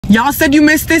Y'all said you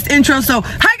missed this intro, so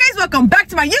hi guys, welcome back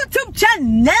to my YouTube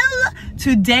channel.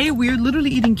 Today we're literally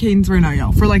eating Cane's right now,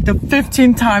 y'all, for like the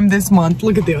 15th time this month.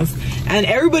 Look at this. And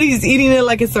everybody's eating it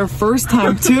like it's their first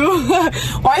time too.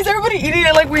 Why is everybody eating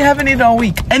it like we haven't eaten all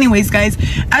week? Anyways, guys,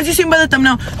 as you've seen by the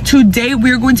thumbnail, today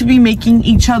we're going to be making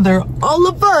each other, all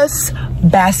of us,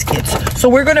 baskets. So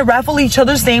we're gonna raffle each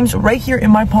other's names right here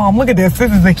in my palm. Look at this.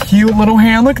 This is a cute little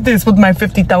hand. Look at this with my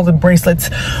 50,000 bracelets.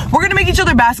 We're gonna make each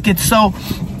other baskets. So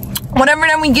whatever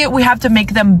name we get, we have to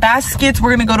make them baskets.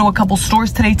 We're gonna go to a couple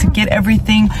stores today to get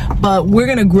everything, but we're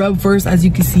gonna grub first. As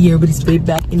you can see, everybody's way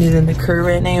back in it in the curve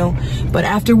right now. But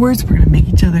afterwards, we're gonna make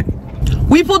each other.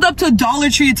 We pulled up to Dollar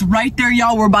Tree. It's right there,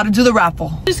 y'all. We're about to do the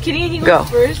raffle. Just kidding. He go went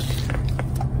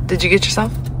first. Did you get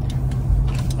yourself?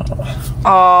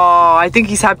 Oh, I think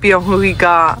he's happy on who he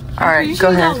got. All right, go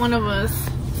ahead. Got one of us.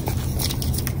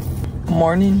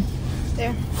 Morning.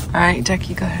 There. All right,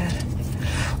 Jackie, go ahead.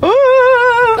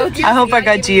 Oh, I hope I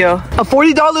got Gio. A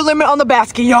 $40 limit on the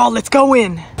basket, y'all. Let's go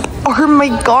in. Oh my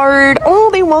god.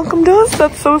 Oh, they welcomed us.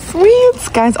 That's so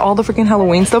sweet. Guys, all the freaking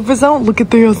Halloween stuff is out. Look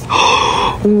at this.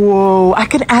 Whoa. I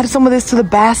can add some of this to the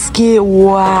basket.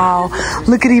 Wow.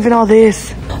 Look at even all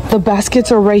this. The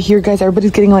baskets are right here, guys.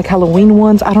 Everybody's getting like Halloween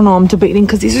ones. I don't know. I'm debating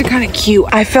because these are kind of cute.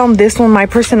 I found this one. My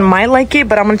person might like it,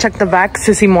 but I'm going to check the back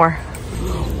to see more.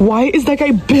 Why is that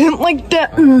guy bent like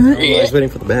that? I was waiting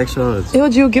for the back shots. Yo,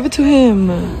 Gio, give it to him.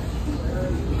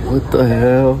 What the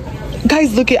hell?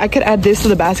 Guys, look, I could add this to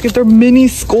the basket. They're mini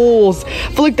skulls.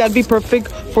 I feel like that'd be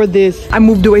perfect for this. I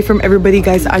moved away from everybody,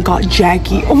 guys. I got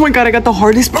Jackie. Oh my god, I got the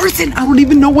hardest person. I don't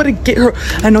even know what to get her.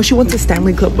 I know she wants a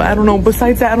Stanley Cup, but I don't know.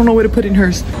 Besides that, I don't know what to put in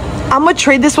hers. I'm gonna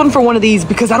trade this one for one of these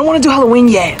because I don't want to do Halloween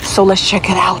yet. So let's check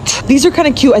it out. These are kind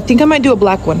of cute. I think I might do a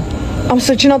black one. I'm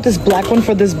searching out this black one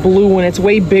for this blue one. It's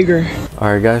way bigger.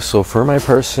 All right, guys. So for my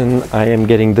person, I am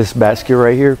getting this basket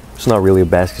right here. It's not really a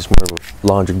basket. It's more of a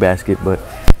laundry basket, but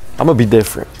I'm gonna be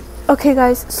different. Okay,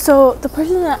 guys. So the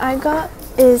person that I got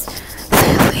is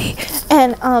Lily,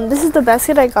 and this is the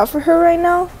basket I got for her right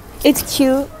now. It's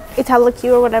cute. It's hella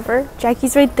cute or whatever.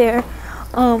 Jackie's right there.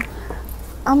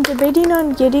 I'm debating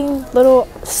on getting little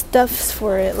stuffs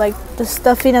for it, like the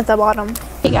stuffing at the bottom.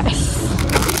 Hey guys.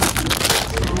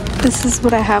 This is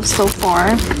what I have so far.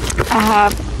 I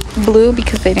have blue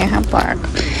because they didn't have black.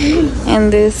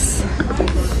 And this,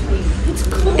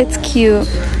 it's cute.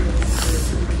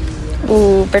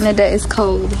 Ooh, Bernadette is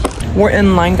cold. We're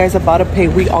in line, guys, about to pay.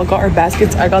 We all got our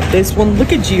baskets. I got this one.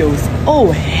 Look at Gio's.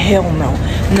 Oh, hell no.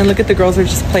 And then look at the girls are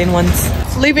just plain ones.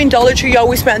 Leaving Dollar Tree, y'all,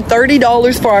 we spent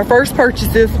 $30 for our first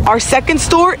purchases. Our second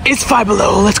store is Five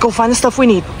Below. Let's go find the stuff we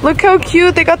need. Look how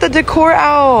cute. They got the decor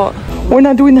out. We're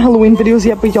not doing the Halloween videos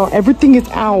yet, but y'all, everything is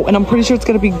out. And I'm pretty sure it's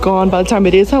going to be gone by the time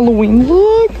it is Halloween.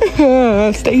 Look.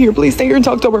 Stay here, please. Stay here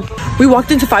until October. We walked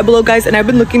into Five Below, guys, and I've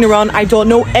been looking around. I don't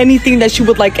know anything that she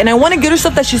would like. And I want to get her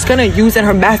stuff that she's going to use in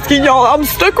her basket, y'all. I'm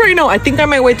stuck right now. I think I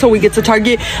might wait till we get to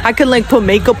Target. I could like put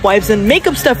makeup wipes and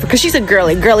makeup stuff because she's a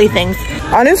girly things.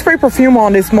 I didn't spray perfume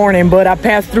on this morning, but I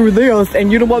passed through this,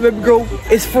 and you know what, baby girl?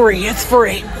 It's free. It's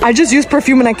free. I just used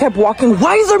perfume and I kept walking.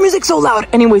 Why is their music so loud?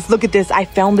 Anyways, look at this. I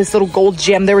found this little gold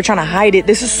gem. They were trying to hide it.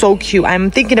 This is so cute.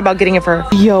 I'm thinking about getting it for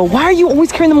her. Yo, why are you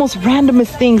always carrying the most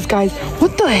randomest things, guys?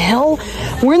 What the hell?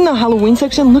 We're in the Halloween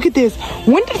section. Look at this.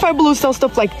 When did Five Below sell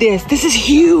stuff like this? This is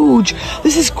huge.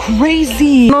 This is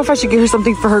crazy. I don't know if I should get her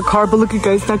something for her car, but look at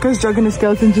guys, that guy's dragging a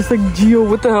skeleton just like Gio.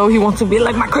 What the hell? He wants to be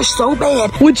like my crush so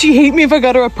bad. Would she hate me if I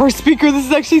got her a purse speaker? This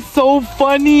is actually so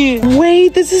funny.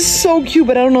 Wait, this is so cute,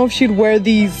 but I don't know if she'd wear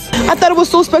these. I thought it was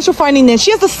so special finding this.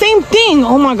 She has the same thing.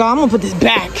 Oh my god, I'm gonna put this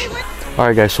back. All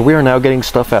right, guys. So we are now getting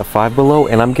stuff at Five Below,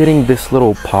 and I'm getting this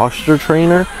little posture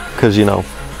trainer because, you know,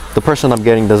 the person I'm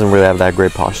getting doesn't really have that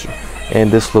great posture.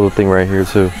 And this little thing right here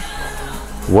too.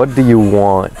 What do you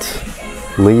want?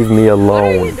 Leave me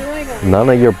alone. None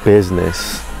of your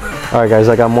business. All right, guys,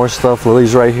 I got more stuff.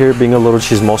 Lily's right here being a little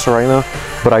chismosa right now,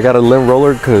 but I got a lint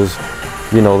roller because,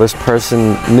 you know, this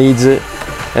person needs it.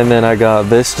 And then I got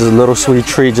this, just a little sweet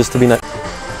treat just to be nice.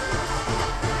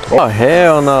 Oh,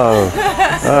 hell no.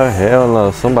 Oh, hell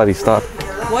no. Somebody stop.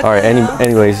 All right,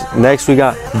 anyways, next we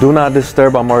got Do Not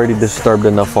Disturb. I'm already disturbed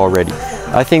enough already.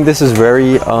 I think this is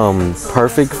very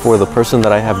perfect for the person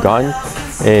that I have gotten.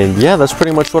 And yeah, that's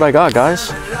pretty much what I got,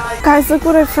 guys. Guys, look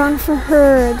what I found for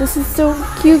her. This is so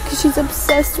cute because she's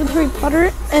obsessed with Harry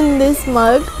Potter, and this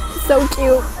mug is so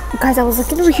cute. Guys, I was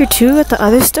looking over here too at the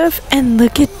other stuff, and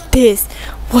look at this.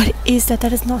 What is that?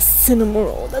 That is not cinnamon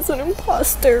roll. That's an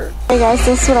imposter. Hey guys,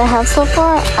 this is what I have so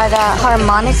far. I got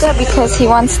harmonica because he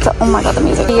wants to, oh my god, the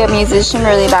music. Be a musician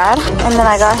really bad. And then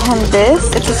I got him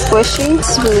this. It's a squishy.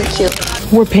 It's really cute.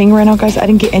 We're paying right now, guys. I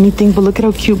didn't get anything, but look at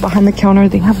how cute behind the counter.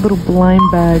 They have little blind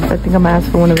bags. I think I'm gonna ask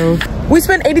for one of those. We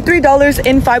spent $83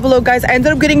 in Five Below, guys. I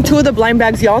ended up getting 2 of the blind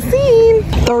bags y'all seen.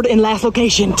 Third and last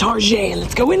location, Target.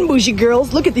 Let's go in, bougie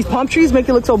girls. Look at these palm trees, make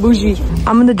it look so bougie.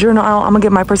 I'm in the journal aisle. I'm gonna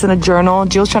get my person a journal.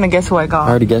 Jill's trying to guess who I got. I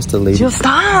already guessed the lady. Jill,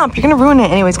 stop. You're gonna ruin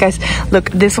it. Anyways, guys, look,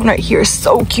 this one right here is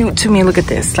so cute to me. Look at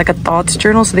this, like a thoughts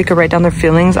journal so they could write down their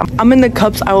feelings. I'm in the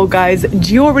cups aisle, guys.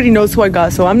 Jill already knows who I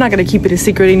got, so I'm not gonna keep it a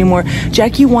secret anymore.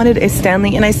 Jackie wanted a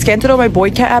Stanley, and I scanned it on my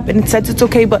Boycat app, and it says it's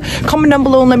okay, but comment down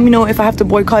below and let me know if I have to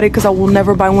boycott it, because I will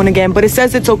never buy one again. But it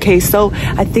says it's okay, so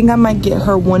I think I might get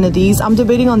her one of these. I'm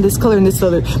debating on this color and this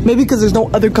color, maybe because there's no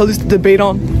other colors to debate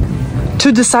on.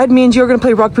 To decide, me and Gio are gonna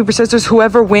play rock, paper, scissors.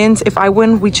 Whoever wins, if I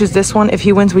win, we choose this one. If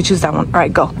he wins, we choose that one. All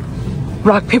right, go.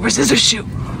 Rock, paper, scissors, shoot.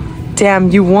 Damn,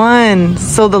 you won.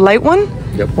 So the light one?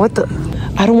 Yep. What the?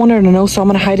 I don't want her to know, so I'm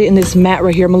gonna hide it in this mat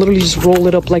right here. I'm gonna literally just roll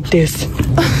it up like this.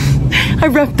 I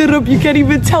wrapped it up. You can't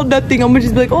even tell nothing. I'm gonna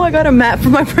just be like, oh, I got a mat for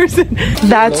my person.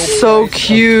 That's so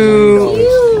cute.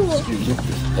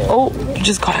 Oh, you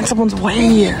just got in someone's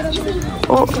way.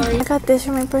 Oh. I got this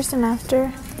for my person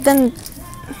after. Then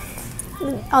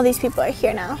all these people are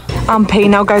here now. I'm paying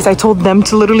now, guys. I told them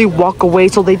to literally walk away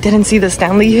so they didn't see the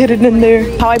Stanley hidden in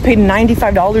there. How I paid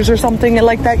 $95 or something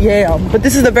like that. Yeah, but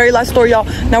this is the very last store, y'all.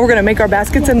 Now we're gonna make our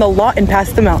baskets in the lot and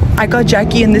pass them out. I got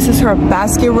Jackie, and this is her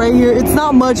basket right here. It's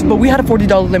not much, but we had a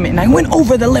 $40 limit, and I went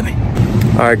over the limit.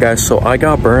 All right, guys, so I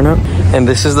got Berna, and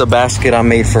this is the basket I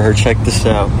made for her. Check this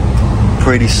out.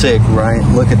 Pretty sick, right?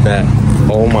 Look at that.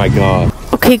 Oh my god.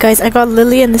 Okay, guys, I got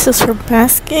Lily, and this is her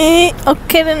basket.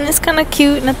 Okay, then it's kind of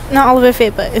cute. Not all of it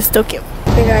fit, but it's still cute.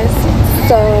 Hey guys,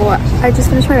 so I just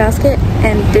finished my basket,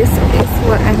 and this is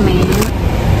what I made.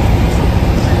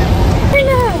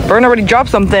 Berna already dropped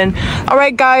something. All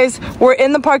right, guys, we're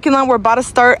in the parking lot. We're about to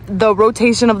start the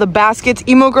rotation of the baskets.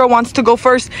 Emo Girl wants to go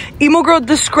first. Emo Girl,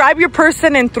 describe your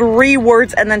person in 3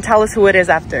 words and then tell us who it is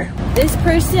after. This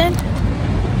person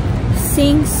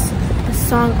sings a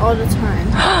song all the time.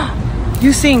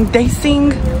 You sing, they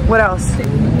sing. What else?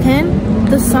 Him,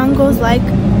 the song goes like,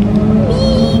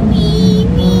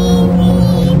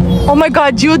 oh my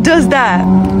god, Gio does that.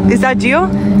 Is that Gio?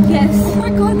 yes.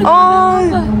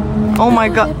 Oh my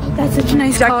god. That's such a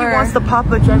nice Jackie car. wants the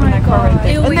papa driving that car right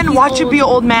there. And then watch it be an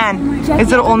old man.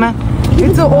 Is it an old man?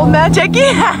 It's an old man, Jackie?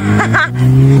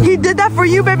 He did that for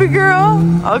you, baby girl.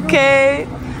 Okay.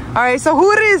 All right, so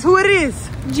who it is? Who it is?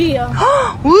 Gio.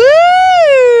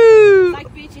 Woo!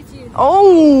 Like bitch, it's you.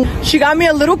 Oh, she got me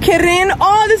a little kitten.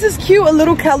 Oh, this is cute. A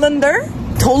little calendar.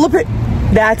 Toilet paper.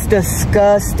 That's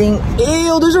disgusting.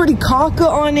 Ew, there's already caca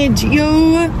on it,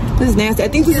 Gio. This is nasty. I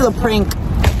think this is a prank.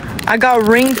 I got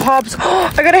ring pops.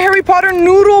 I got a Harry Potter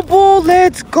noodle bowl.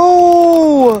 Let's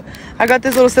go. I got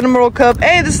this little cinnamon roll cup.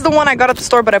 Hey, this is the one I got at the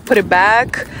store, but I put it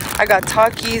back. I got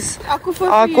Takis.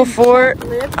 Aquaphor.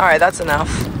 All right, that's enough.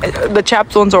 The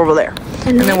chapped one's over there.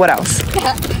 And then what else?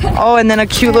 Oh, and then a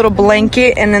cute little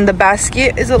blanket. And then the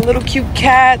basket is a little cute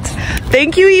cat.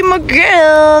 Thank you, Emo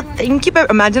Girl. Thank you.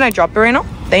 Imagine I drop it right now.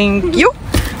 Thank you.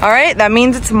 All right, that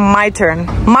means it's my turn.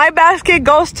 My basket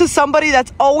goes to somebody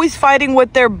that's always fighting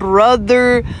with their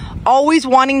brother, always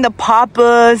wanting the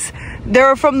papas.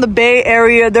 They're from the Bay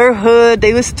Area, they're hood,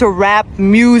 they listen to rap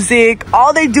music.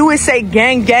 All they do is say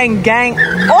gang, gang, gang.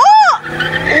 Oh,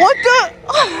 what the?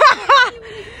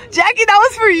 Jackie, that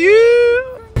was for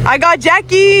you. I got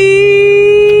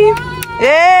Jackie.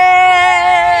 Yay.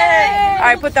 All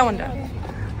right, put that one down.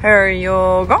 Here you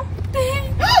go.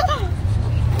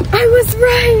 I was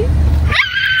right.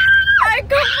 I got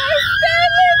my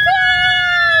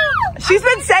Stanley. She's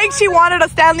been saying she wanted a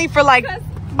Stanley for like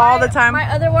all the time. My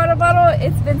other water bottle,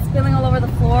 it's been spilling all over the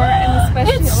floor, and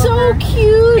especially It's so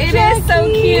cute. It is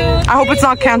so cute. I hope it's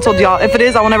not canceled, y'all. If it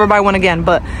is, I will never buy one again.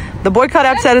 But the boycott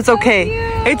app said it's okay.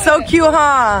 It's so cute,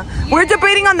 huh? Yeah. We're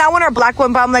debating on that one or black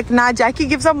one, but I'm like, nah, Jackie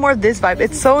gives up more of this vibe.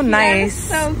 It's so nice.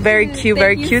 So very cute,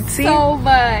 very cutesy. So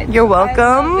much. You're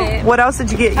welcome. What else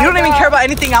did you get? You don't even care about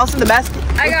anything else in the basket.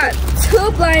 I got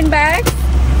 2 blind bags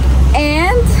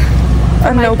and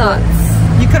my thoughts.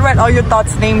 You could write all your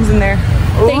thoughts, names in there.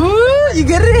 Thank Ooh, you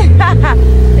get it?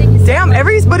 Thank you so Damn, much.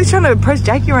 everybody's trying to impress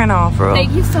Jackie right now, bro.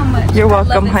 Thank you so much. You're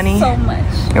welcome, I love honey. it so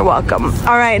much. You're welcome.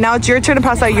 All right, now it's your turn to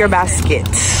pass out your basket.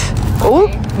 Oh,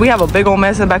 we have a big old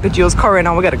mess in the back of Gio's car right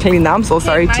now. We gotta clean that. I'm so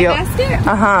sorry, my Gio. basket?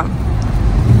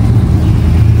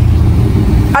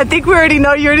 I think we already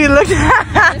know. You already looked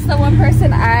at. It's the one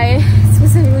person I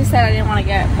specifically said I didn't want to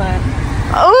get, but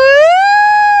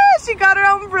Oh, she got her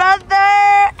own brother.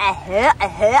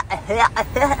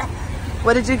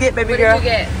 What did you get, baby girl? what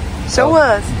did you get? Show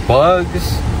us.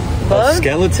 Bugs. Bugs? A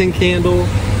skeleton candle.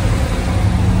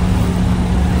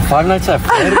 Five Nights at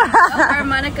Freddy's?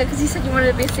 Harmonica, because you said you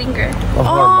wanted to be a singer.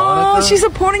 Oh, she's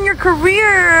supporting your career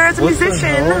as a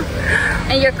musician.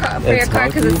 And your car, for your car,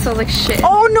 because it smells like shit.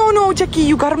 Oh, no, Jackie,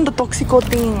 you got him the Toxico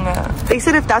thing. They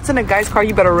said if that's in a guy's car,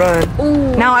 you better run.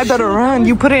 Ooh, now I better run.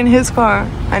 You put it in his car.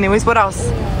 Anyways, what else?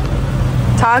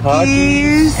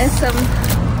 Takis. And some...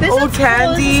 Old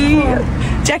candy.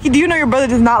 Jackie, do you know your brother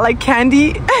does not like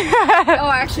candy? Oh,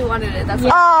 I actually wanted it. That's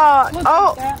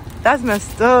why. That's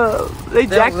messed up. They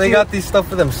jacked They you. got these stuff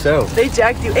for themselves. They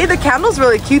jacked you. Hey, the candle's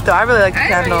really cute though. I really like the I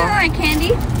candle. really like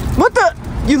candy. What the?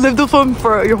 You lived with him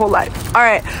for your whole life. All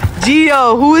right,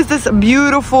 Gio, who is this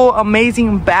beautiful,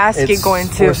 amazing basket going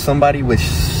to? For somebody with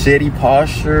shitty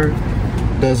posture,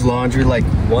 does laundry like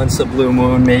once a blue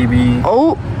moon maybe.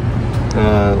 Oh,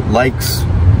 likes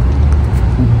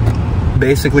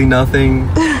basically nothing.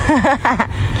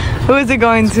 who is it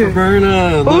going to?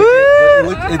 Berna,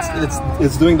 look,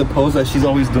 it's doing the pose that she's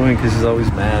always doing because she's always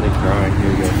mad and crying. Here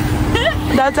we go.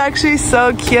 That's actually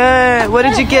so cute. What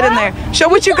did you get in there? Show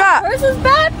what you got. Hers is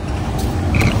bad.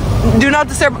 Do not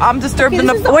disturb. I'm disturbed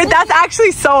enough. Wait, that's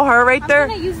actually so her right there.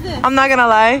 I'm not gonna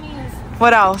lie.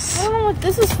 What else? I don't know what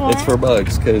this is for. It's for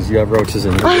bugs because you have roaches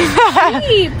in here.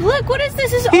 Cheap. Look, what is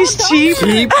this? He's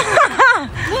cheap.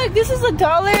 Look, this is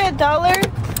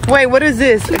 $1. Wait, what is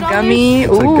this? A gummy?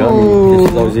 It's a gummy.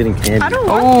 She's always eating candy. I don't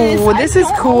want this. This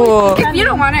is cool. If you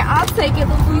don't want it, I'll take it.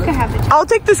 You can have it. I'll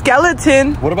take the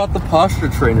skeleton. What about the posture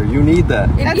trainer? You need that.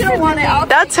 If you don't want it, I'll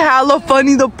That's hella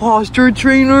funny, the posture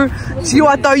trainer. Gio,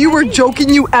 I thought you were joking.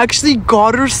 You actually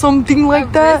got her something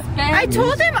like that? I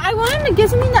told him I want him to get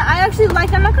something that I actually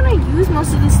like. I'm not gonna use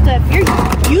most of this stuff. You're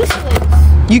useless.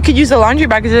 You could use a laundry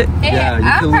bag, is it? Yeah,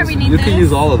 I'll probably need this. can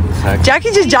use all of this. Actually.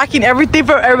 Jackie's just jacking everything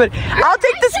for everybody. I'll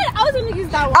take this. I was gonna use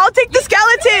that one. I'll take the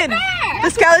skeleton. The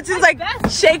skeleton's like,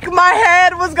 shake my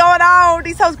head. What's going on?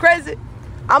 He sounds crazy.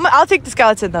 I'll take the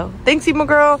skeleton though. Thanks, Emo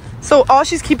girl. So all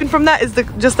she's keeping from that is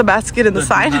just the basket and the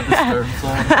sign.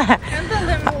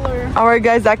 All right,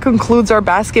 guys, that concludes our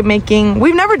basket making.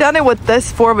 We've never done it with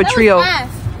this four of a trio.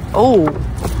 Oh,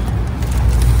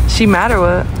 she mad or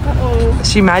what? Uh-oh.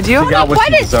 She mad, Gio?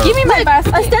 Give me my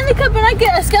basket. A Stanley Cup and I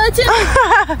get a skeleton.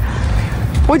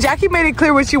 Well, Jackie made it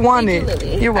clear what she wanted.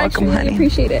 You're welcome, I honey.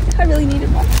 appreciate it. I really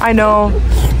needed one. I know.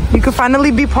 You could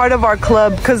finally be part of our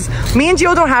club because me and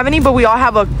Gio don't have any, but we all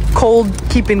have a cold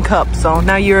keeping cup. So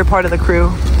now you're a part of the crew.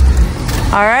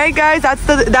 All right, guys, that's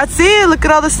it. Look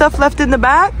at all the stuff left in the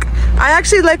back. I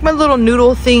actually like my little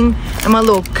noodle thing and my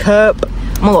little cup,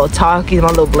 my little talkie, my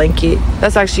little blanket.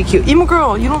 That's actually cute. Emo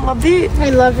girl, you don't love it?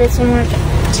 I love it so much.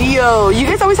 Gio, you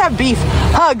guys always have beef.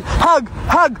 Hug, hug,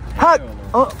 hug, hug.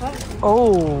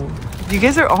 Oh, you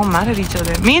guys are all mad at each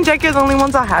other. Me and Jackie are the only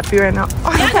ones that are happy right now. It's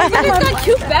got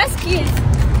cute baskets.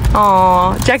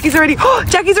 Oh, Jackie's already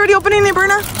opening it,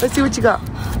 Berna. Let's see what you got.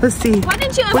 Let's see. Why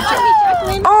didn't you invite me,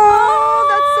 Jacqueline? Oh,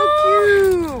 that's so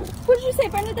cute. What did you say,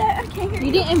 Bernadette? I can't hear you.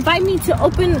 You didn't invite me to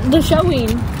open the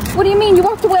showing. What do you mean? You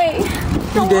walked away.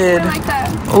 Don't walk did. away like that.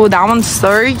 Oh, that one's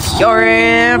so cute.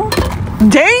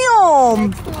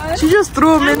 Damn. She just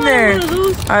threw them in there.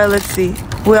 All right, let's see.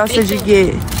 What else did you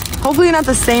get? Hopefully not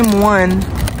the same one.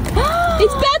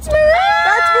 It's Bats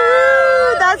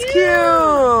Maroon. That's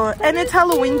cute. And it's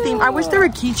Halloween themed. I wish there were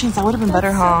keychains. That would have been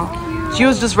better, huh? She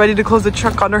was just ready to close the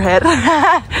trunk on her head.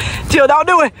 Gio, don't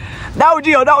do it. No,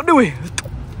 Gio, don't do it.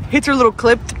 Hits her little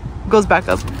clip, goes back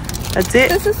up. That's it.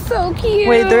 This is so cute.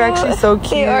 Wait, they're actually so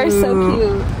cute. They are so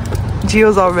cute.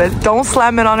 Gio's all red. Don't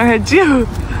slam it on her head, Gio.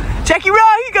 Jackie,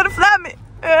 run. You gotta slam it.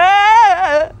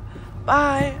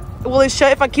 Bye. Will it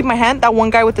shut if I keep my hand? That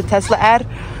one guy with the Tesla ad.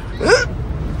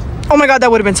 Oh my god, that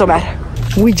would have been so bad.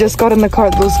 We just got in the car.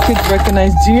 Those kids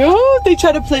recognized Gio. They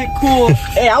try to play it cool.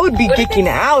 Hey, I would be geeking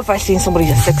out if I seen somebody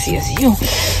as sexy as you.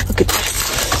 Look at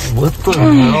this. What the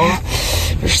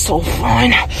hell? You're so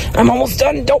fine. I'm almost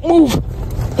done. Don't move.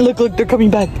 Look, they're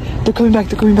coming back. They're coming back.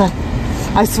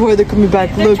 I swear they're coming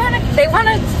back. Look. They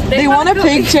want a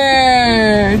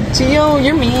picture. Gio,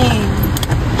 you're mean.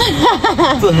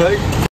 What the heck?